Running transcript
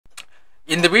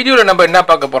இந்த வீடியோவில் நம்ம என்ன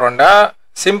பார்க்க போகிறோம்னா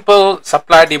சிம்பிள்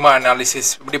சப்ளை டிமாண்ட் அனாலிசிஸ்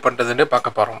எப்படி பண்ணுறதுன்னு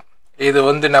பார்க்க போகிறோம். இது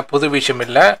வந்து நான் புது விஷயம்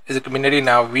இல்லை, இதுக்கு முன்னாடி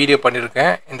நான் வீடியோ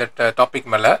பண்ணியிருக்கேன் இந்த டாபிக்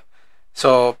மேலே. ஸோ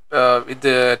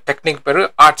இது டெக்னிக் பேர்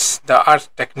ஆர்ட்ஸ்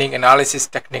டெக்னிக் அனாலிசிஸ்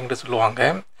டெக்னிக்னு சொல்லுவாங்க,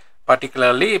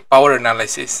 பர்டிகுலர்லி பவர்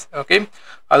அனாலிசிஸ். ஓகே,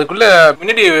 அதுக்குள்ளே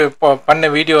முன்னாடி பண்ண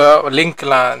வீடியோ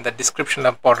லிங்க்லாம் இந்த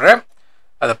டிஸ்கிரிப்ஷனில் போடுறேன்,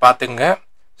 அதை பார்த்துங்க.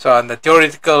 ஸோ அந்த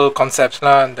தியோரிட்டிக்கல்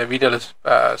கான்செப்ட்ஸ்லாம் இந்த வீடியோவில்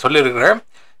சொல்லியிருக்கிறேன்.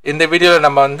 இந்த வீடியோவில்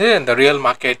நம்ம வந்து இந்த ரியல்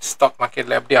மார்க்கெட் ஸ்டாக்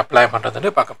மார்க்கெட்டில் எப்படி அப்ளை பண்ணுறதுன்னு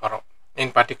பார்க்க போகிறோம்.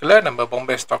 இன் பர்டிகுலர் நம்ம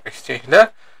பாம்பே ஸ்டாக் எக்ஸ்சேஞ்சில்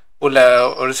உள்ள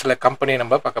ஒரு சில கம்பெனி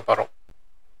நம்ம பார்க்க போகிறோம்.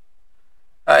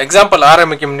 எக்ஸாம்பிள்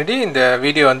ஆரம்பிக்க முன்னாடி இந்த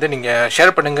வீடியோ வந்து நீங்கள்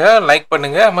ஷேர் பண்ணுங்கள், லைக்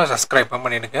பண்ணுங்கள், அம்மா சப்ஸ்கிரைப்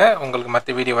பண்ணிடுங்க, உங்களுக்கு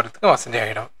மற்ற வீடியோ வரதுக்கு வசதி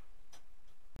ஆகிடும்.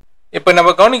 இப்போ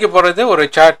நம்ம கவனிக்க போகிறது ஒரு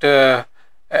சார்ட்,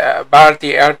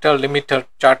 பாரதி ஏர்டெல் லிமிடெட்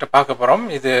சார்ட்டை பார்க்க போகிறோம்.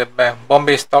 இது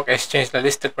பாம்பே ஸ்டாக் எக்ஸ்சேஞ்சில்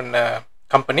லிஸ்டட் பண்ண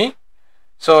கம்பெனி.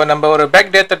 ஸோ நம்ம ஒரு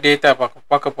பேக் டேட்டா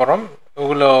பார்க்க போகிறோம்.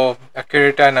 இவ்வளோ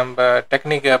அக்யூரேட்டாக நம்ம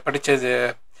டெக்னிக்கை படித்தது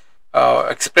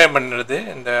எக்ஸ்பிளைன் பண்ணுறது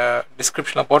இந்த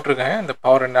டிஸ்கிரிப்ஷனில் போட்டிருக்கேன். இந்த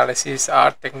பவர் அனாலிசிஸ்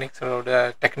ஆர்ட் டெக்னிக்ஸோட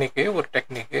ஒரு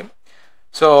டெக்னிக்கு.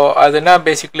 ஸோ அதுனா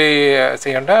பேசிக்லி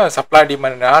செய்யணும்னா சப்ளை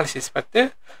டிமாண்ட் அனாலிசிஸ் பார்த்து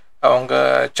அவங்க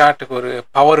சார்ட்டுக்கு ஒரு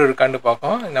பவர் இருக்கான்னு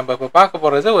பார்க்கும். நம்ம இப்போ பார்க்க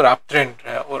போகிறது ஒரு அப்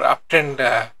ட்ரெண்ட்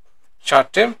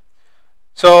சார்ட்டு.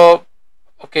 ஸோ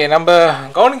ஓகே, நம்ம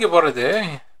கவனிக்க போகிறது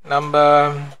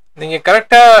நீங்கள்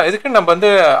கரெக்டாக இதுக்கு நம்ம வந்து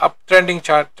அப்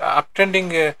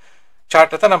ட்ரெண்டிங்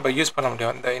சார்ட்டை தான் நம்ம யூஸ் பண்ண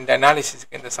முடியும் இந்த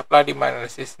அனாலிசிஸ்க்கு, இந்த சப்ளை டிமாண்ட்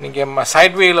அனாலிசிஸ். நீங்கள்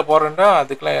சைட்வேயில் போகிறோன்னா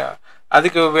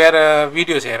அதுக்கு வேறு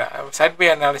வீடியோ செய்கிறேன். சைட்வே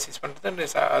அனாலிசிஸ் பண்ணுறது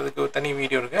அதுக்கு தனி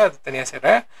வீடியோ இருக்குது, அது தனியாக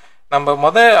செய்கிறேன்.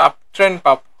 நம்ம அப் ட்ரெண்ட்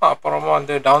பார்ப்போம், அப்புறமா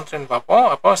வந்து டவுன் ட்ரெண்ட் பார்ப்போம்,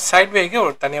 அப்புறம் சைட்வேக்கு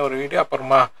தனியாக ஒரு வீடியோ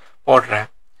அப்புறமா போடுறேன்.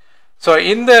 ஸோ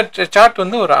இந்த சார்ட்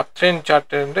வந்து ஒரு அப் ட்ரெண்ட்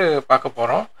சார்ட்டுன்னு பார்க்க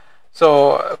போகிறோம். ஸோ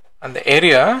அந்த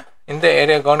இந்த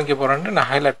ஏரியா கவனிக்க போகிறோன்னு நான்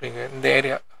ஹைலைட் பண்ணிக்கிறேன்.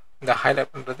 இந்த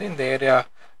ஹைலைட் பண்ணுறது இந்த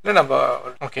ஏரியாவில் நம்ம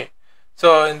ஓகே. ஸோ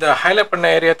இந்த ஹைலைட் பண்ண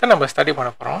ஏரியா தான் நம்ம ஸ்டடி பண்ண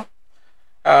போகிறோம்.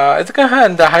 இதுக்காக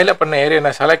இந்த ஹைலைட் பண்ண ஏரியா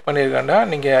நான் செலக்ட் பண்ணியிருக்கேன்னா,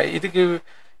 நீங்கள்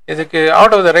இதுக்கு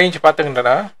அவுட் ஆஃப் த ரேஞ்ச்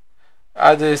பார்த்துக்கிட்டேன்னா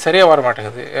அது சரியாக வர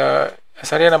மாட்டேங்குது,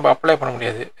 சரியாக நம்ம அப்ளை பண்ண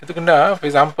முடியாது. இதுக்குன்னா ஃபார்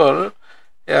எக்ஸாம்பிள்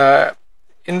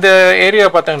இந்த ஏரியா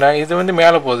பார்த்தீங்கன்னா இது வந்து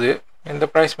மேலே போகுது, இந்த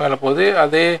ப்ரைஸ் மேலே போகுது,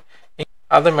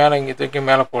 அது மேலே இங்கே தூக்கி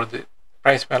மேலே போகுது,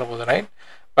 ப்ரைஸ் மேலே போகுது, ரைட்.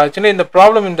 ஆக்சுவலி இந்த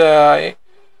ப்ராப்ளம்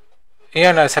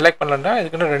ஏன் நான் செலக்ட் பண்ணலன்னா,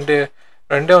 இதுக்குன்னு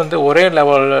ரெண்டும் வந்து ஒரே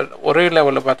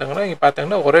லெவலில் பார்த்தீங்கன்னா இங்கே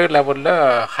பார்த்தீங்கன்னா ஒரே லெவலில்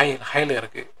ஹையில்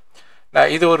இருக்குது.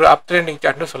 நான் இது ஒரு அப் ட்ரெண்டிங்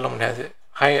சார்ட்னு சொல்ல முடியாது.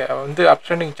 அப்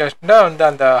ட்ரெண்டிங் சார்ட்னா வந்து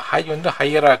அந்த ஹை வந்து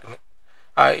ஹையராக இருக்குன்னு.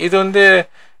 இது வந்து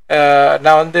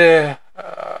நான் வந்து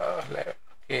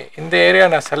இந்த ஏரியா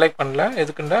நான் செலக்ட் பண்ணல.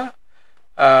 எதுக்குன்னா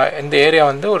இந்த ஏரியா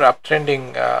வந்து ஒரு அப் ட்ரெண்டிங்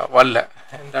வரல,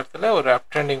 இந்த இடத்துல ஒரு அப்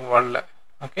ட்ரெண்டிங் வரல.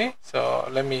 ஓகே, ஸோ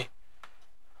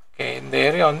ஓகே, இந்த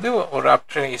ஏரியா வந்து ஒரு அப்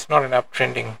trending is not an up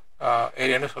trending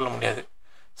ஏரியான்னு சொல்ல முடியாது.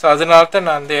 ஸோ அதனால தான்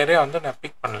நான் அந்த ஏரியா வந்து நான்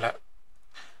பிக் பண்ணல.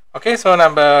 ஓகே, ஸோ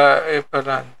நம்ம இப்போ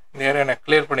நான் இந்த ஏரியா நான்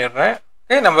கிளியர் பண்ணிடுறேன்.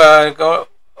 ஓகே, நம்ம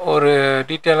ஒரு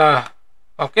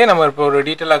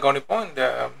டீட்டெயிலாக கவனிப்போம். இந்த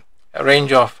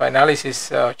range of analysis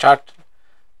chart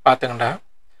பார்த்துங்கண்டா.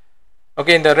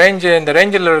 Okay, இந்த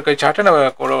ரேஞ்சில் இருக்க சார்ட்டை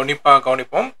நம்ம உன்னிப்பாக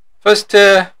கவனிப்போம். ஃபர்ஸ்ட்டு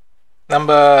நம்ம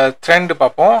ட்ரெண்டு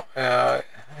பார்ப்போம்,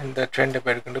 இந்த ட்ரெண்டு இப்போ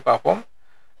இருக்குன்னு பார்ப்போம்.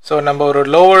 ஸோ நம்ம ஒரு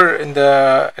இந்த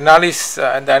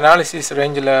அனாலிசிஸ்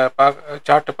ரேஞ்சில்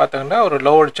சார்ட்டு பார்த்தோங்கன்னா ஒரு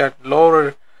லோவர்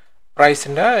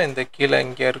ப்ரைஸ்னா இந்த கீழே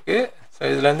இங்கே இருக்குது. ஸோ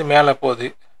இதுலேருந்து மேலே போகுது,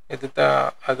 இது தான்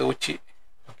அது உச்சி.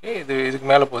 ஓகே, இதுக்கு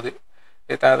மேலே போகுது,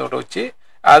 இது தான் அதோட உச்சி.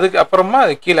 அதுக்கு அப்புறமா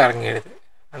அது கீழே இறங்கிடுது,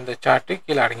 அந்த சார்ட்டு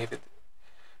கீழே இறங்கிடுது.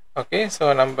 ஓகே, ஸோ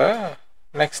நம்ம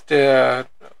நெக்ஸ்ட்டு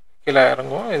கீழே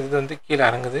இறங்குவோம். இது வந்து கீழே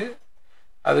இறங்குது,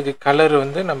 அதுக்கு கலர்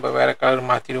வந்து நம்ம வேறு colour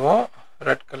மாற்றிடுவோம்,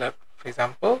 red colour for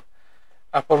example.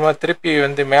 அப்புறமா திருப்பி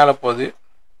வந்து மேலே போகுது.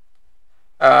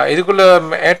 இதுக்குள்ளே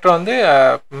ஏற்றம் வந்து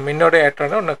முன்னோட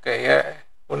ஏற்றம்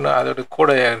ஒன்று அதோட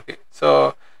கூட இருக்குது. ஸோ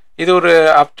இது ஒரு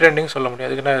அப் ட்ரெண்டிங் சொல்ல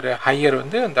முடியாது. அதுக்குன்னா ஒரு ஹையர்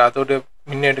வந்து அதோட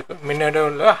முன்னாடி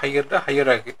உள்ள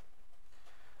ஹையராக இருக்குது.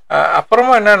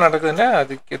 அப்புறமா என்ன நடக்குதுன்னா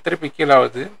அதுக்கு திருப்பி கீழே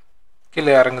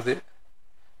இறங்குது.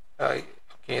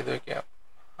 ஓகே, இது ஓகே,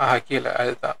 கீழே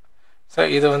அதுதான். ஸோ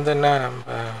இதை வந்து என்ன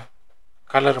நம்ம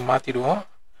கலர் மாற்றிடுவோம்,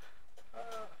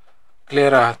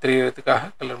 கிளியராக தெரியறதுக்காக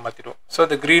கலர் மாற்றிடுவோம். ஸோ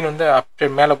இந்த க்ரீன் வந்து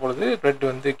மேலே போடுது, ரெட்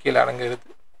வந்து கீழே இறங்குறது.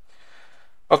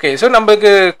 ஓகே, ஸோ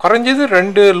நம்மளுக்கு குறைஞ்சது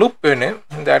 2 லூப் வேணும்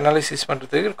இந்த அனாலிசிஸ்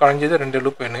பண்ணுறதுக்கு, குறைஞ்சது 2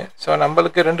 லூப் வேணும். ஸோ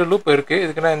நம்மளுக்கு 2 லூப் இருக்குது.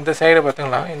 இதுக்குன்னா இந்த சைடை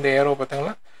பார்த்துங்களா, இந்த ஏரோ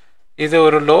பார்த்துங்களா, இது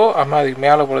ஒரு லோ, அம்மா அதுக்கு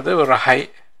மேலே போகிறது ஒரு ஹை,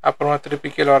 அப்புறமா திருப்பி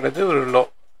கீழே வர்றது ஒரு லோ.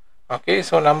 ஓகே,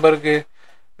 ஸோ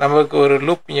நம்மளுக்கு ஒரு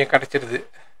லூப் இங்கே கிடச்சிருது.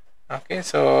 ஓகே,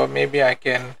 ஸோ மேபி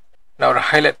நான் ஒரு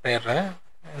ஹைலைட் பண்ணிடுறேன்.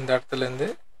 இந்த இடத்துலேருந்து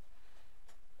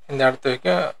இந்த இடத்து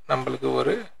வரைக்கும் நம்மளுக்கு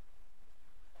ஒரு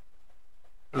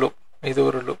லூப், இது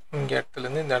ஒரு லூப் இங்கே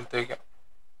இடத்துலேருந்து இந்த இடத்து வரைக்கும்.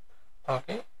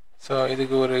 ஓகே, ஸோ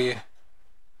இதுக்கு ஒரு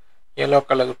yellow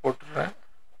கலர் போட்டுடுறேன்.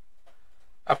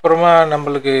 அப்புறமா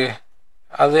நம்மளுக்கு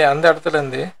அது அந்த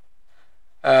இடத்துலேருந்து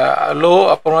லோ,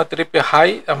 அப்புறமா திருப்பி ஹை,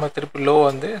 நம்ம திருப்பி லோ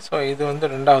வந்து, ஸோ இது வந்து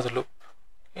ரெண்டாவது லூப்,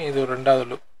 இது ஒரு ரெண்டாவது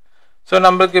லூப். ஸோ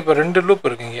நம்மளுக்கு இப்போ 2 லூப்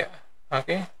இருக்குங்க.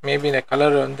 ஓகே, மேபி இந்த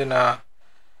கலர் வந்து நான்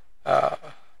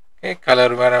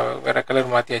கலர் வேறு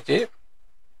கலர் மாற்றியாச்சு.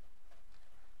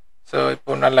 ஸோ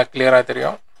இப்போ நல்லா கிளியராக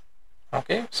தெரியும்.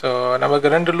 ஓகே, ஸோ நமக்கு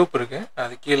 2 லூப் இருக்குது,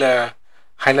 அது கீழே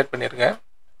ஹைலைட் பண்ணியிருக்கேன்.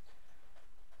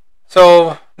 ஸோ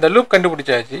இந்த லூப்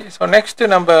கண்டுபிடிச்சாச்சு. ஸோ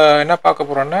நெக்ஸ்ட்டு நம்ம என்ன பார்க்க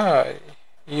போகிறோம்னா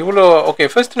இவ்வளோ. ஓகே,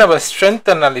 ஃபர்ஸ்ட் நம்ம ஸ்ட்ரென்த்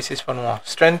அனாலிசிஸ் பண்ணுவோம்.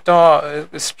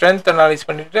 ஸ்ட்ரென்த் அனாலிசிஸ்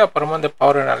பண்ணிவிட்டு அப்புறமா இந்த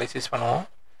பவர் அனாலிசிஸ் பண்ணுவோம்.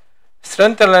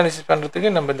 ஸ்ட்ரென்த் அனாலிசிஸ் பண்ணுறதுக்கு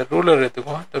நம்ம இந்த ரூலர்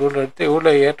எடுத்துக்குவோம். இந்த ரூலர் எடுத்து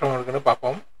எவ்வளோ ஏற்றம் இருக்குன்னு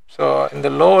பார்ப்போம். ஸோ இந்த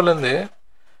லோவிலேருந்து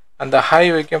அந்த ஹை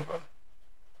வைக்கும்,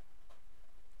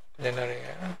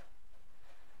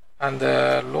 அந்த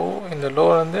லோ, இந்த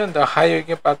லோவிலேருந்து அந்த ஹை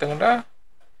வைக்கும் பார்த்தீங்கன்னா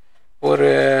ஒரு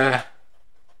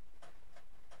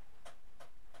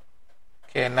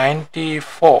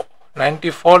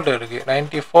 94 இருக்குது.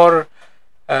 94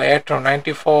 ஏற்றம்,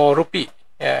 94 ரூபி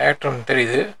ஏற்றம்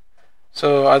தெரியுது. ஸோ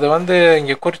அதை வந்து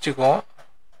இங்கே குறிச்சிக்குவோம்,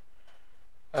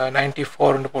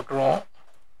 94ன்னு போட்டுருவோம்.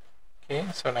 Okay,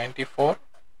 so 94.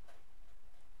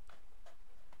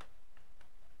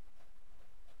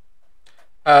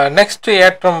 நெக்ஸ்ட்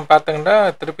ஏற்றம் பார்த்தீங்கன்னா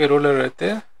திருப்பி ரூலர் எடுத்து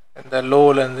இந்த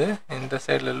லோவிலேருந்து, இந்த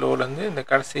சைடில் லோவிலேருந்து இந்த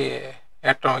கடைசி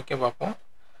ஏற்றம் வைக்க பார்ப்போம்.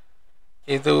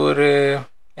 இது ஒரு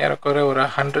ஏறக்குறைய ஒரு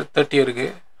 130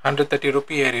 இருக்குது, 130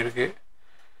 ரூபி ஏறி இருக்குது.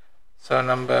 ஸோ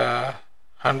நம்ம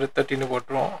 130ன்னு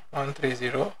போட்டுருவோம்,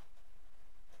 130.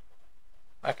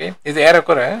 ஓகே, இது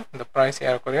ஏறக்குறை இந்த ப்ரைஸ்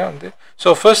ஏறக்குறைய வந்து, ஸோ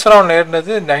ஃபர்ஸ்ட் ரவுண்டில்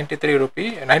ஏறினது 94 ரூபி,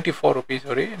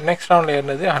 சாரி. நெக்ஸ்ட் ரவுண்டில்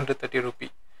ஏறினது 130 ரூபி.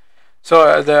 ஸோ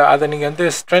அதை நீங்கள் வந்து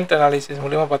ஸ்ட்ரென்த் அனாலிசிஸ்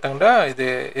மூலிமா பார்த்தாங்கன்னா இது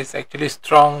is actually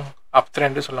strong up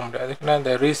trend சொல்ல முடியாது. அதுக்குன்னா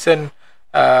இந்த ரீசன்ட்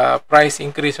ப்ரைஸ்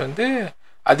இன்க்ரீஸ் வந்து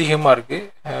அதிகமாக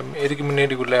இருக்குது இதுக்கு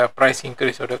முன்னாடி உள்ள ப்ரைஸ்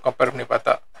இன்க்ரீஸோட கம்பேர் பண்ணி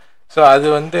பார்த்தா. ஸோ அது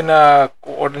வந்து நான்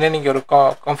உடனே நீங்கள் ஒரு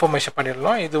கன்ஃபர்மேஷன்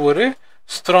பண்ணிடலாம், இது ஒரு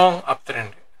ஸ்ட்ராங் அப்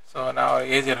ட்ரெண்ட். ஸோ நான்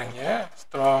எழுதிடுறேங்க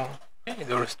ஸ்ட்ராங்,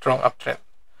 இது ஒரு ஸ்ட்ராங் அப் ட்ரெண்ட்.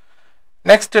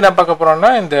 நெக்ஸ்ட்டு நான் பார்க்க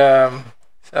போகிறோன்னா இந்த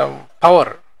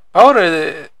பவர்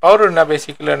என்ன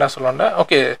பேசிக்கலி என்ன சொல்லணும்னா,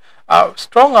 ஓகே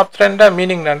ஸ்ட்ராங் அப் ட்ரெண்டாக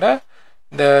மீனிங் என்னன்னா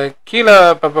இந்த கீழே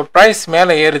இப்போ ப்ரைஸ்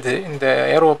மேலே ஏறுது, இந்த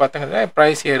ஏரோவை பார்த்தீங்கன்னா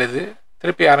ப்ரைஸ் ஏறுது,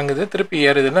 திருப்பி இறங்குது, திருப்பி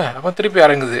ஏறுதுன்னு, அப்போ திருப்பி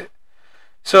இறங்குது.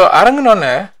 ஸோ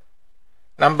இறங்கினோன்னே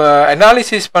நம்ம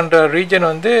அனாலிசிஸ் பண்ணுற ரீஜன்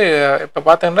வந்து இப்போ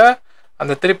பார்த்தோன்னா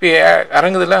அந்த திருப்பி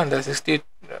இறங்குதில்ல, அந்த 60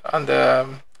 அந்த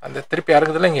அந்த திருப்பி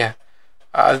இறங்குதில்ல இங்கே,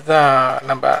 அதுதான்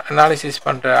நம்ம அனாலிசிஸ்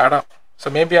பண்ணுற இடம். So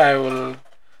maybe I will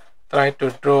try to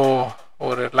draw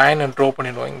ஒரு லைனை ட்ரோ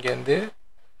பண்ணிடுவோம் இங்கேருந்து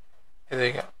இது.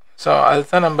 ஸோ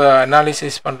அதுதான் நம்ம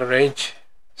அனாலிசிஸ் பண்ணுற ரேஞ்ச்.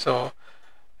 ஸோ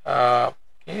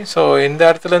ஸோ இந்த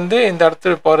இடத்துலேருந்து இந்த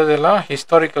இடத்துக்கு போகிறதெல்லாம்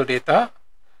ஹிஸ்டாரிக்கல் டேட்டா.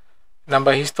 நம்ம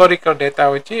ஹிஸ்டாரிக்கல் டேட்டா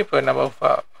வச்சு இப்போ நம்ம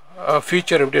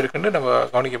ஃபியூச்சர் எப்படி இருக்குன்னு நம்ம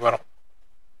கவனிக்க போகிறோம்.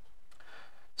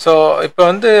 ஸோ இப்போ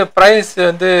வந்து ப்ரைஸ்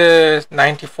வந்து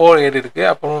 94 ஏறி இருக்குது,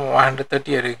 அப்புறம்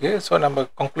 130 ஏறி இருக்குது. ஸோ நம்ம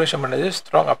கன்க்ளூஷன் பண்ணது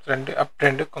ஸ்ட்ராங் அப்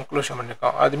ட்ரெண்டு கன்க்ளூஷன்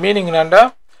பண்ணியிருக்கோம். அது மீனிங் என்னன்னா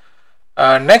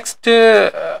நெக்ஸ்ட்டு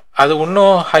அது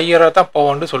இன்னும் ஹையராக தான்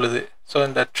போவோன்னு சொல்லுது. ஸோ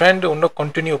இந்த ட்ரெண்ட் இன்னும்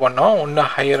கண்டினியூ பண்ணோம்,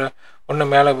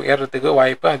 இன்னும் மேலே ஏறுறதுக்கு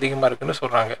வாய்ப்பு அதிகமாக இருக்குன்னு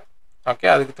சொல்கிறாங்க. ஓகே,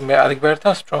 அதுக்கு பேர்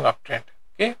தான் ஸ்ட்ராங் அப் ட்ரெண்ட்.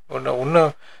 ஓகே,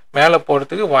 இன்னும் மேலே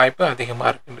போகிறதுக்கு வாய்ப்பு அதிகமாக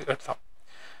இருக்குன்னு அர்த்தம்.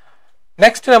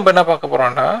 நெக்ஸ்ட்டு நம்ம என்ன பார்க்க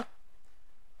போகிறோம்னா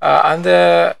அந்த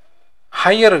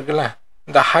ஹையர் இருக்குல்ல,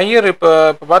 இந்த ஹையர் இப்போ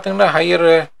பார்த்தீங்கன்னா ஹையர்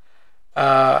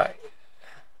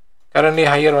கரண்ட்லி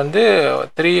ஹையர் வந்து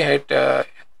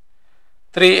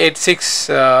 386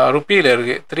 ருப்பியில்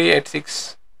இருக்குது. 386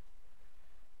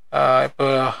 இப்போ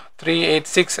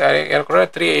 386 ஏற்கனவே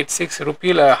 386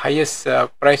 ருப்பியில் ஹையஸ்ட்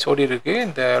ப்ரைஸ் ஓடி இருக்குது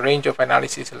இந்த ரேஞ்ச் ஆஃப்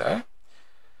அனாலிசிஸில்.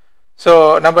 ஸோ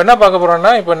நம்ம என்ன பார்க்க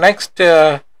போகிறோம்னா இப்போ நெக்ஸ்ட்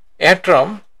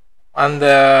ஏற்றம் அந்த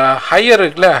ஹையர்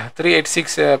இருக்குல்ல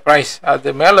 386 ப்ரைஸ் அது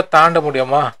மேலே தாண்ட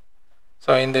முடியுமா? ஸோ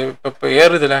இந்த இப்போ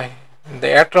ஏறுதில்ல இந்த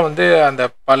ஏற்றம் வந்து அந்த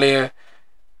பழைய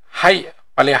ஹை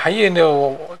இந்த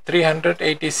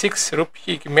 386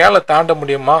 ருப்பிக்கு மேலே தாண்ட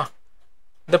முடியுமா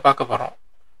இதை பார்க்க போகிறோம்.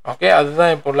 ஓகே,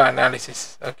 அதுதான் இப்போ உள்ள அனாலிசிஸ்.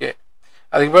 ஓகே,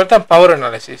 அதுக்கு பேர் தான் பவர்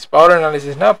அனாலிசிஸ். பவர்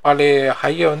அனாலிசிஸ்னால் பழைய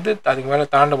ஹையை வந்து அதுக்கு மேலே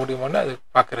தாண்ட முடியுமான்னு அது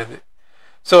பார்க்குறது.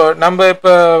 ஸோ நம்ம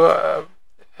இப்போ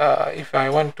இஃப் ஐ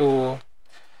வாண்ட் டு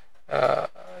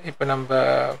இப்போ நம்ம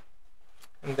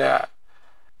இந்த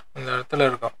இடத்துல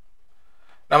இருக்கோம்,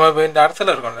 நம்ம இப்போ இந்த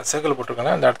இடத்துல இருக்கோம், சர்க்கிள்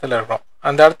போட்டிருக்கோம்ல, அந்த இடத்துல இருக்கோம்.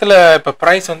 அந்த இடத்துல இப்போ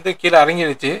ப்ரைஸ் வந்து கீழே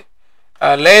இறங்கிடுச்சு,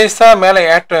 லேஸாக மேலே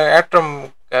ஏற்றம்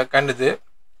கண்டுது.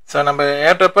 ஸோ நம்ம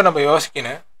ஏற்றப்போ நம்ம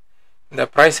யோசிக்கணும், இந்த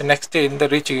ப்ரைஸ் நெக்ஸ்ட்டு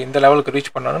இந்த லெவலுக்கு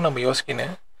ரீச் பண்ணணும்னு நம்ம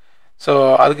யோசிக்கணும். ஸோ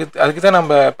அதுக்கு தான்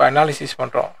நம்ம இப்போ அனாலிசிஸ்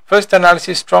பண்ணுறோம். ஃபர்ஸ்ட்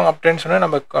அனாலிசிஸ் ஸ்ட்ராங் அப்ட்ரெண்ட் சொன்னால்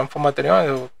நம்ம கன்ஃபார்மாக தெரியும்,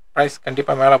 அது ப்ரைஸ்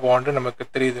கண்டிப்பாக மேலே போகணுன்ட்டு நமக்கு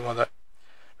தெரியுது முதல்.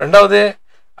 ரெண்டாவது,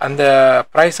 அந்த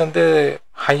ப்ரைஸ் வந்து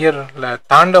ஹையரில்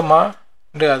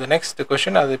தாண்டமான்னு அது நெக்ஸ்ட்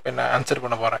கொஷின். அது இப்போ நான் ஆன்சர்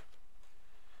பண்ண போகிறேன்.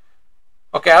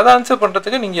 ஓகே, அதை ஆன்சர்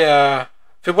பண்ணுறதுக்கு நீங்கள்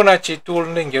ஃபிபோனாச்சி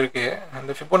டூல்னு இங்கே இருக்குது.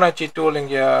 அந்த ஃபிபோனாச்சி டூல்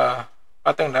இங்கே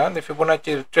பார்த்தீங்கன்னா இந்த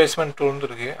ஃபிபோனாச்சி ரிட்ரேஸ்மெண்ட் டூல்னு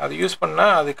இருக்குது. அது யூஸ்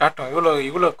பண்ணால் அது காட்டும்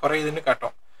இவ்வளோ குறையுதுன்னு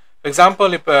காட்டும். ஃபார்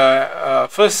எக்ஸாம்பிள், இப்போ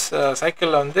ஃபர்ஸ்ட்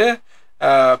சைக்கிளில் வந்து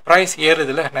ப்ரைஸ்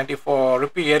ஏறுதுல, 94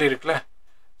 ரூபி ஏறி இருக்குல்ல.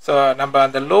 ஸோ நம்ம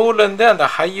அந்த லோவிலேருந்து அந்த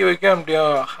ஹை வைக்கும்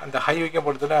அப்படியும் அந்த ஹை வைக்கும்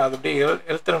பொறுத்துல அது அப்படியே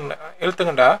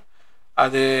எழுத்துங்கண்டா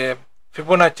அது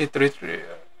ஃபிபோனாச்சி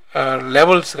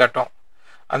லெவல்ஸ் காட்டும்.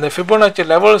 அந்த ஃபிபோனாச்சி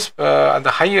லெவல்ஸ் அந்த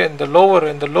ஹை இந்த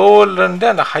லோவர்லேருந்து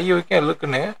அந்த ஹை வைக்கும்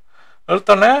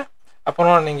இழுத்தோன்னே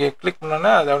அப்புறம் நீங்கள் கிளிக்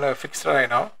பண்ணோன்னா அதோட ஃபிக்ஸ்ட்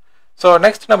ஆகிடும். ஸோ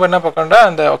நெக்ஸ்ட் நம்ம என்ன பார்க்கணும்னா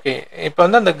அந்த ஓகே இப்போ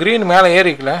வந்து அந்த க்ரீன் மேலே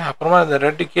ஏறிக்கல, அப்புறமா அந்த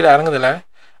ரெட்டு கீழே இறங்குதில்ல,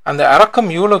 அந்த இறக்கம்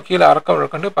இவ்வளோ கீழே இறக்கம்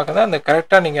இருக்குன்னு பார்க்கணும். அந்த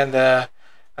கரெக்டாக நீங்கள்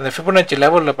அந்த ஃபிபோனாச்சி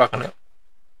லெவலில் பார்க்கணும்.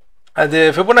 அது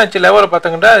ஃபிபோனாச்சி லெவலில்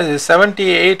பார்த்தீங்கன்னா அது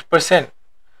 78%.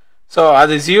 ஸோ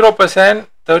அது 0%,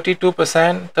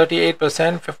 32%,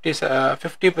 38%,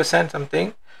 50%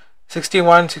 சம்திங்,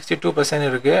 61, 62%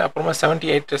 இருக்குது. அப்புறமா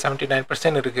 78,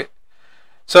 79% இருக்குது.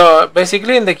 ஸோ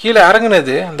பேசிக்கலி இந்த கீழே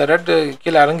இறங்குனது, அந்த ரெட்டு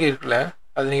கீழே இறங்கி இருக்குல்ல,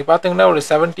 அது நீங்கள் பார்த்தீங்கன்னா ஒரு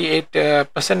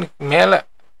 78% மேலே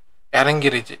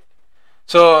இறங்கிருச்சு.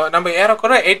 ஸோ நம்ம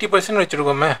ஏறக்குறை 80%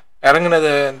 வச்சுருக்கோமே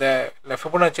இறங்குனது. இந்த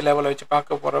ஃபிபோனாச்சி லெவலில் வச்சு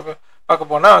பார்க்க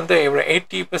போனால் வந்து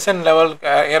 80% லெவலுக்கு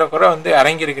ஏறக்குறை வந்து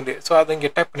இறங்கியிருக்குது. ஸோ அதை இங்கே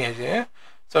டைப் பண்ணியாச்சு.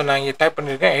 ஸோ நான் இங்கே டைப்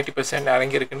பண்ணியிருக்கேன் 80%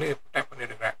 இறங்கியிருக்குன்னு டைப்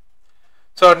பண்ணியிருக்கேன்.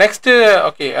 ஸோ நெக்ஸ்ட்டு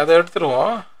ஓகே அதை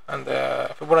எடுத்துருவோம், அந்த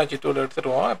ஃபிபோனாச்சி டூல்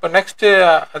எடுத்துருவோம். இப்போ நெக்ஸ்ட்டு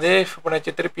அதே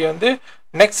ஃபிபோனாச்சி திருப்பி வந்து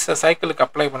நெக்ஸ்ட் சைக்கிளுக்கு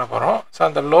அப்ளை பண்ண போகிறோம். ஸோ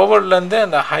அந்த லோவர்லேருந்து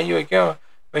அந்த ஹை வரைக்கும்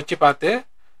வச்சு பார்த்து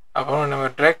அப்புறம் நம்ம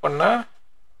ட்ராக் பண்ணால்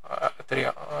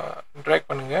தெரியும். ட்ராக்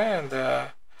பண்ணுங்கள்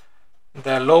இந்த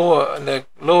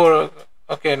லோவர்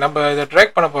ஓகே நம்ம இதை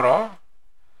ட்ராக் பண்ண போகிறோம்.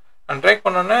 ட்ராக்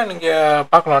பண்ணோன்னே நீங்கள்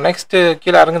பார்க்கலாம் நெக்ஸ்ட்டு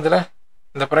கீழே இறங்குதில்ல,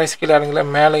 இந்த ப்ரைஸ் கீழே இறங்கல,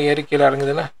 மேலே ஏறி கீழே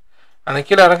இறங்குதில்ல, அந்த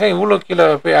கீழே இறங்க இவ்வளோ கீழே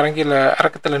போய்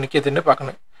இறக்கத்தில் நிற்கிதுன்னு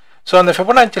பார்க்கணும். ஸோ அந்த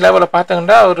ஃபிபோனாச்சி லெவலில்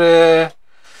பார்த்தீங்கன்னா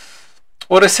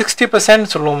ஒரு 60%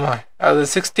 சொல்லுவோமா, அது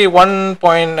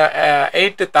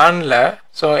 61.8 தாண்டல.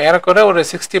 ஸோ ஏறக்குறை ஒரு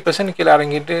 60% கீழே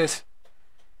இறங்கிட்டு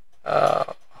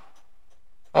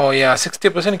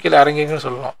 60% கீழே இறங்கிங்கன்னு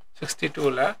சொல்லலாம்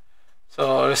 62ல். ஸோ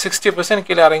 60%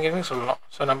 கீழே இறங்கிங்கன்னு சொல்லலாம்.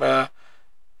 ஸோ நம்ம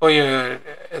போய்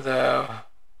இதை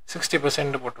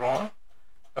 60% போட்டுருவோம்,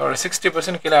 ஒரு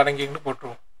 60% கீழே இறங்கிங்கன்னு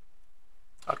போட்டுருவோம்.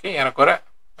 ஓகே, ஏறக்குறை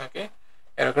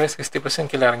 60%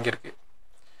 கீழே இறங்கியிருக்கு.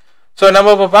 ஸோ நம்ம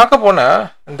இப்போ பார்க்க போனால்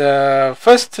இந்த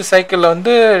ஃபர்ஸ்ட் சைக்கிளில்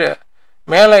வந்து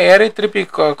மேலே ஏறி திருப்பி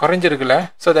குறைஞ்சிருக்குல்ல.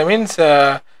 ஸோ தட் மீன்ஸ்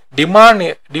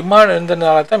டிமாண்ட்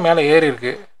இருந்ததுனால தான் மேலே ஏறி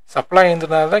இருக்குது, சப்ளை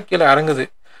இருந்ததுனால தான் கீழே இறங்குது.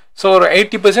 ஸோ ஒரு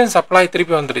 80% சப்ளை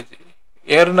திருப்பி வந்துடுச்சு,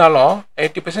 ஏறுனாலும்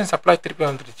 80% சப்ளை திருப்பி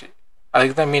வந்துடுச்சு.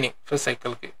 அதுக்கு தான் மீனிங் ஃபர்ஸ்ட்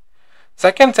சைக்கிளுக்கு.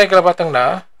 செகண்ட் சைக்கிளை பார்த்தோங்கன்னா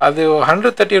அது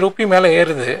 130 ரூபி மேலே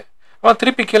ஏறுது, ஆனால்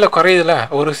திருப்பி கீழே குறையுதுல,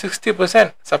 ஒரு 60%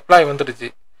 சப்ளை வந்துடுச்சு.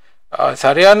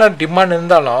 சரியான டிமாண்ட்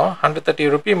இருந்தாலும் 130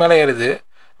 ரூபி மேலே ஏறுது,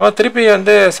 ஆனால் திருப்பி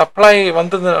வந்து சப்ளை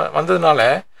வந்ததுனால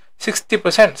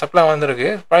 60% சப்ளை வந்திருக்கு,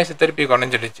 ப்ரைஸ் திருப்பி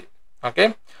குறைஞ்சிடுச்சு. ஓகே,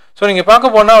 ஸோ நீங்கள்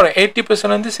பார்க்க போனால் ஒரு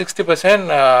 80% வந்து 60%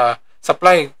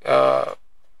 சப்ளை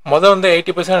மொதல் வந்து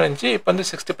 80% இருந்துச்சு, இப்போ வந்து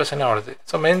 60% ஆகுது.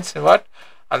 ஸோ மீன்ஸ் வாட்,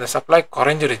 அந்த சப்ளை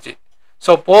குறைஞ்சிருச்சு.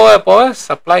 ஸோ போக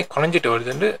சப்ளை குறைஞ்சிட்டு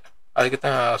வருதுன்னு அதுக்கு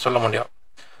தான் சொல்ல முடியும்.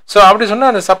 ஸோ அப்படி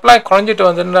சொன்னால் அந்த சப்ளை குறைஞ்சிட்டு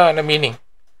வந்துன்னா என்ன மீனிங்?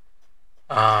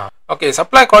 ஓகே,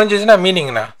 சப்ளை குறைஞ்சிச்சுன்னா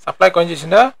மீனிங்ண்ணா, சப்ளை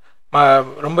குறைஞ்சிச்சுன்னா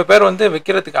ரொம்ப பேர் வந்து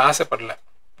விற்கிறதுக்கு ஆசைப்படல,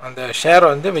 அந்த ஷேரை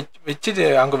வந்து வச்சுட்டு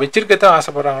அங்கே வச்சிருக்கத்தான்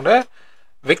ஆசைப்படுறாங்க,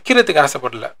 வைக்கிறதுக்கு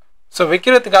ஆசைப்படல. ஸோ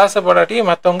வைக்கிறதுக்கு ஆசைப்படாட்டி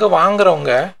மற்றவங்க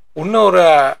வாங்குறவங்க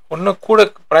இன்னும் கூட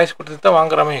ப்ரைஸ் கொடுத்து தான்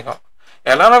வாங்குற மாதிரி இருக்கும்.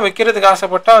 எல்லாரும் வைக்கிறதுக்கு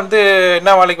ஆசைப்பட்டால் வந்து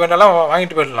என்ன வேலைக்கு வேணாலும்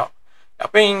வாங்கிட்டு போயிடலாம்.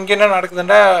 அப்போ இங்கே என்ன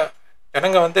நடக்குதுன்னா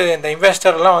ஜனங்க வந்து இந்த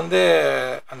இன்வெஸ்டர்லாம் வந்து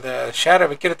அந்த ஷேரை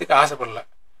விற்கிறதுக்கு ஆசைப்படல,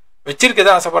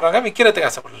 வச்சிருக்கதான் ஆசைப்படுறாங்க, விற்கிறதுக்கு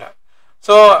ஆசைப்படல.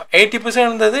 ஸோ 80%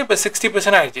 இருந்தது இப்போ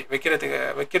 60% ஆகிடுச்சு.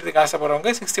 வைக்கிறதுக்கு ஆசைப்படுறவங்க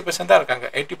 60% தான் இருக்காங்க.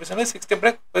 80%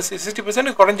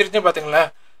 60% குறைஞ்சிருச்சுன்னு பார்த்தீங்களா.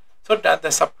 ஸோ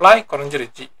அந்த சப்ளை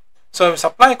குறைஞ்சிருச்சு. ஸோ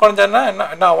சப்ளை குறைஞ்சதுன்னா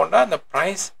என்ன ஆகும்னா அந்த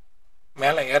ப்ரைஸ்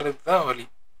மேலே ஏறுறதுக்கு தான் வழி.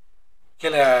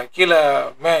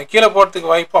 கீழே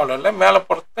போகிறதுக்கு வாய்ப்பு அவ்வளோ இல்லை, மேலே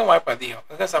போகிறதுக்கு வாய்ப்பு அதிகம்.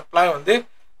 அதுக்கு சப்ளை வந்து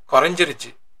குறைஞ்சிருச்சு.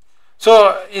 ஸோ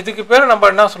இதுக்கு பேர் நம்ம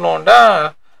என்ன சொல்லுவோம்னா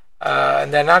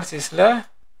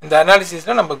இந்த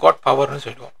அனாலிசிஸில் நம்ம காட் பவர்னு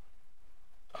சொல்லுவோம்.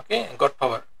 Okay,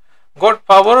 got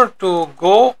power to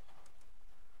go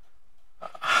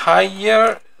higher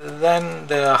than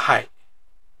the high.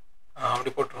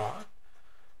 அப்படி போட்டுருவோம்.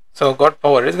 So got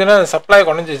power இதுக்குன்னா supply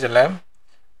குறைஞ்சிச்சுல்ல,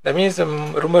 that means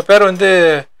ரொம்ப பேர் வந்து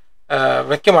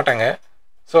வைக்க மாட்டாங்க.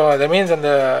 ஸோ தட் மீன்ஸ்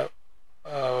அந்த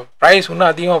ப்ரைஸ்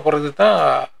இன்னும் அதிகமாக போகிறதுக்கு தான்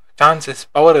சான்சஸ்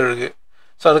பவர் இருக்குது.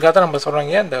 ஸோ அதுக்காக தான் நம்ம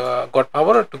சொல்கிறாங்க இந்த got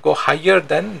power to go higher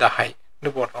than the high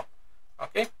இப்படி போடுறோம்.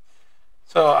 ஓகே,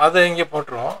 ஸோ அதை இங்கே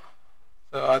போட்டுருவோம்.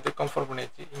 ஸோ அது கம்ஃபர்ட்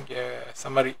பண்ணியாச்சு, இங்கே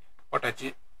சம்மரி போட்டாச்சு.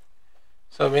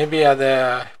 ஸோ மேபி அதை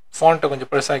ஃபாண்ட்டை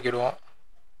கொஞ்சம் பெருசாக்கிடுவோம்.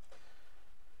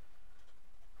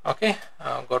 Okay,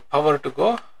 got power to go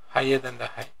higher than the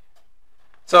high.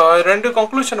 So ரெண்டு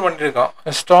கன்க்ளூஷன் பண்ணியிருக்கோம்,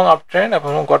 ஸ்ட்ராங் அப் ட்ரெண்ட்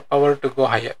அப்புறம் got power to go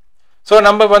higher. So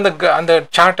நம்ம அந்த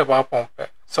சார்ட்டை பார்ப்போம். இப்போ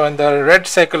ஸோ இந்த ரெட்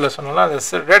சைக்கிளில் சொன்னாலும்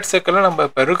அந்த ரெட் சைக்கிளில் நம்ம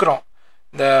இப்போ இருக்கிறோம்.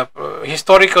 இந்த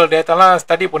ஹிஸ்டாரிக்கல் டேட்டாலாம்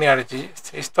ஸ்டடி பண்ணி ஆடிச்சு.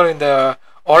 இந்த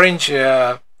ஆரஞ்சு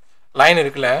லைன்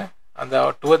இருக்குல்ல, அந்த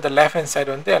toward the left hand side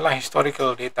வந்து எல்லாம்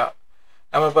ஹிஸ்டாரிக்கல் டேட்டா.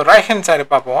 நம்ம இப்போ ரைட் ஹேண்ட் சைடு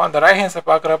பார்ப்போம். அந்த ரைட் ஹேண்ட் சைடு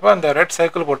பார்க்குறப்ப அந்த ரெட்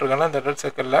சைக்கிள் போட்டிருக்கோன்னா அந்த ரெட்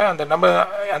சைக்கிளில் நம்ம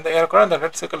ஏற்கனவே அந்த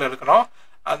ரெட் சைக்கிள் இருக்கிறோம்.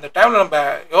 அந்த டைமில் நம்ம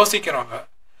யோசிக்கிறோம்,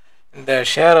 இந்த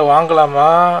ஷேரை வாங்கலாமா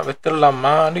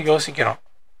வித்துடலாமான்னு யோசிக்கிறோம்.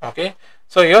 ஓகே,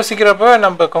 ஸோ யோசிக்கிறப்ப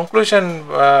நம்ம கன்க்ளூஷன்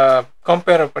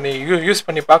கம்பேர் பண்ணி யூஸ்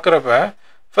பண்ணி பார்க்குறப்ப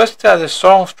ஃபர்ஸ்ட் அது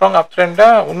ஸ்ட்ராங் அப்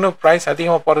ட்ரெண்டாக இன்னும் ப்ரைஸ்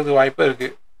அதிகமாக போகிறதுக்கு வாய்ப்பு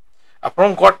இருக்குது.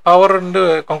 அப்புறம் got பவர்னு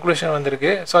கன்க்ளூஷன்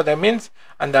வந்திருக்கு. ஸோ தட் மீன்ஸ்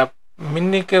அந்த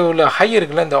மின்னுக்கு உள்ள ஹை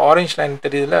இருக்குல்ல, இந்த ஆரஞ்ச் லைன்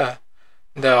தெரியுதுல,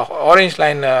 இந்த ஆரஞ்ச்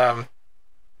லைன்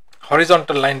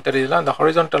ஹாரிசான்டல் லைன் தெரியுதுல, அந்த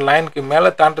ஹாரிசான்டல் லைனுக்கு மேலே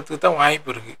தாண்டதுக்கு தான் வாய்ப்பு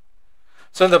இருக்குது.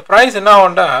 ஸோ இந்த ப்ரைஸ் என்ன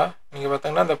ஆகும்னா நீங்கள்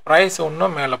பார்த்தீங்கன்னா இந்த ப்ரைஸ்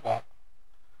இன்னும் மேலே போகும்,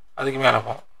 அதுக்கு மேலே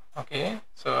போகும். ஓகே,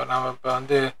 ஸோ நாம் இப்போ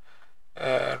வந்து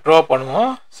ட்ரா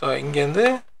பண்ணுவோம். ஸோ இங்கேருந்து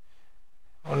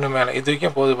ஒன்று மேலே இது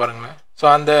வரைக்கும் போகுது பாருங்களேன். ஸோ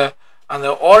அந்த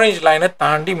ஆரஞ்ச் லைனை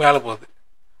தாண்டி மேலே போகுது.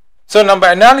 ஸோ நம்ம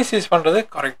அனாலிசிஸ் பண்ணுறது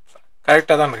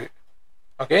கரெக்டாக தான் இருக்குது.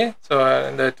 ஓகே, ஸோ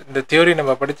இந்த தியோரி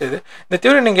நம்ம படித்தது, இந்த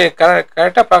தியோரி நீங்கள்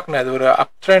கரெக்டாக பார்க்கணும். அது ஒரு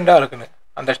அப் ட்ரெண்டாக இருக்குன்னு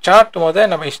அந்த சார்ட்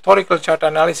நம்ம ஹிஸ்டாரிக்கல் சார்ட்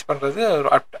அனாலிசிஸ் பண்ணுறது ஒரு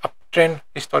அப் ட்ரெண்ட்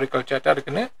ஹிஸ்டாரிக்கல் சார்ட்டாக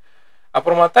இருக்குன்னு.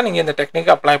 அப்புறமா தான் நீங்கள் இந்த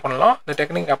டெக்னிக்கை அப்ளை பண்ணலாம். இந்த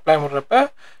டெக்னிக் அப்ளை பண்ணுறப்ப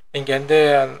நீங்கள் வந்து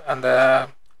அந்த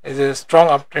இது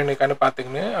ஸ்ட்ராங் அப் ட்ரெண்டுக்கான்னு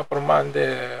பார்த்துக்கின்னு, அப்புறமா வந்து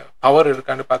பவர்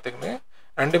இருக்கான்னு பார்த்துக்கின்னு,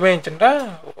 ரெண்டுமே இருந்துச்சுன்னா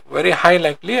வெரி ஹை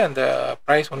லைக்லி அந்த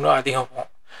ப்ரைஸ் இன்னும் அதிகம் போகும்.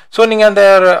 ஸோ நீங்கள்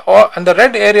அந்த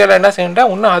ரெட் ஏரியாவில் என்ன செய்யணும்னா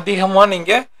இன்னும் அதிகமாக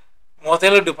நீங்கள்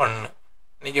முதலீடு பண்ணணும்.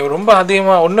 நீங்கள் ரொம்ப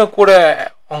அதிகமாக இன்னும் கூட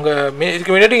உங்கள்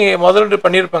இதுக்கு முன்னாடி முதலீடு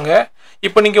பண்ணியிருப்பாங்க,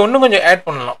 இப்போ நீங்கள் இன்னும் கொஞ்சம் ஆட்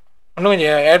பண்ணலாம். இன்னும்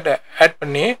கொஞ்சம் ஆட்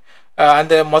பண்ணி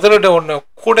அந்த முதலீடு ஒன்று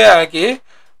கூட ஆக்கி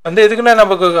வந்து எதுக்குன்னா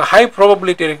நமக்கு ஹை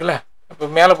ப்ராபபிலிட்டி இருக்குல்ல, இப்போ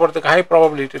மேலே போகிறதுக்கு ஹை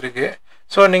ப்ராபபிலிட்டி இருக்குது.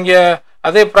 ஸோ நீங்கள்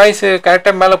அதே ப்ரைஸு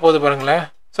கரெக்டாக மேலே போகுது பாருங்களேன்.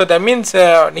 ஸோ தட் மீன்ஸ்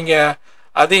நீங்கள்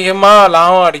அதிகமாக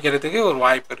லாபம் அடிக்கிறதுக்கு ஒரு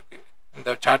வாய்ப்பு இருக்குது இந்த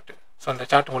சார்ட்டு. ஸோ அந்த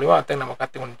சார்ட் மூலிமா அதை நம்ம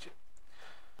கற்றுக்கணுச்சு.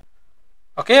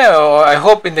 ஓகே, ஐ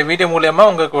ஹோப் இந்த வீடியோ மூலயமா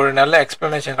உங்களுக்கு ஒரு நல்ல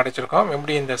எக்ஸ்ப்ளனேஷன் கிடச்சிருக்கோம்.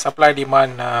 எப்படி இந்த சப்ளை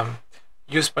டிமாண்ட்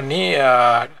யூஸ் பண்ணி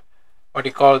what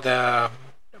you call the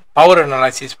power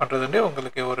analysis பண்ணுறதுன்னு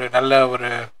உங்களுக்கு ஒரு நல்ல ஒரு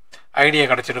ஐடியா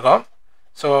கிடச்சிருக்கோம்.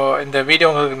 ஸோ இந்த வீடியோ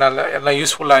உங்களுக்கு எல்லாம்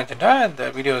யூஸ்ஃபுல்லாக இருந்துச்சுன்னா இந்த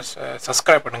வீடியோஸ்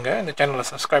சப்ஸ்கிரைப் பண்ணுங்கள், இந்த சேனலை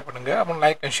சப்ஸ்கிரைப் பண்ணுங்கள், அப்புறம்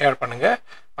லைக் அண்ட் ஷேர் பண்ணுங்கள்.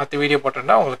 மற்ற வீடியோ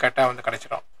போட்டோன்னா உங்களுக்கு கரெக்டாக வந்து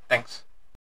கிடச்சிடும். தேங்க்ஸ்.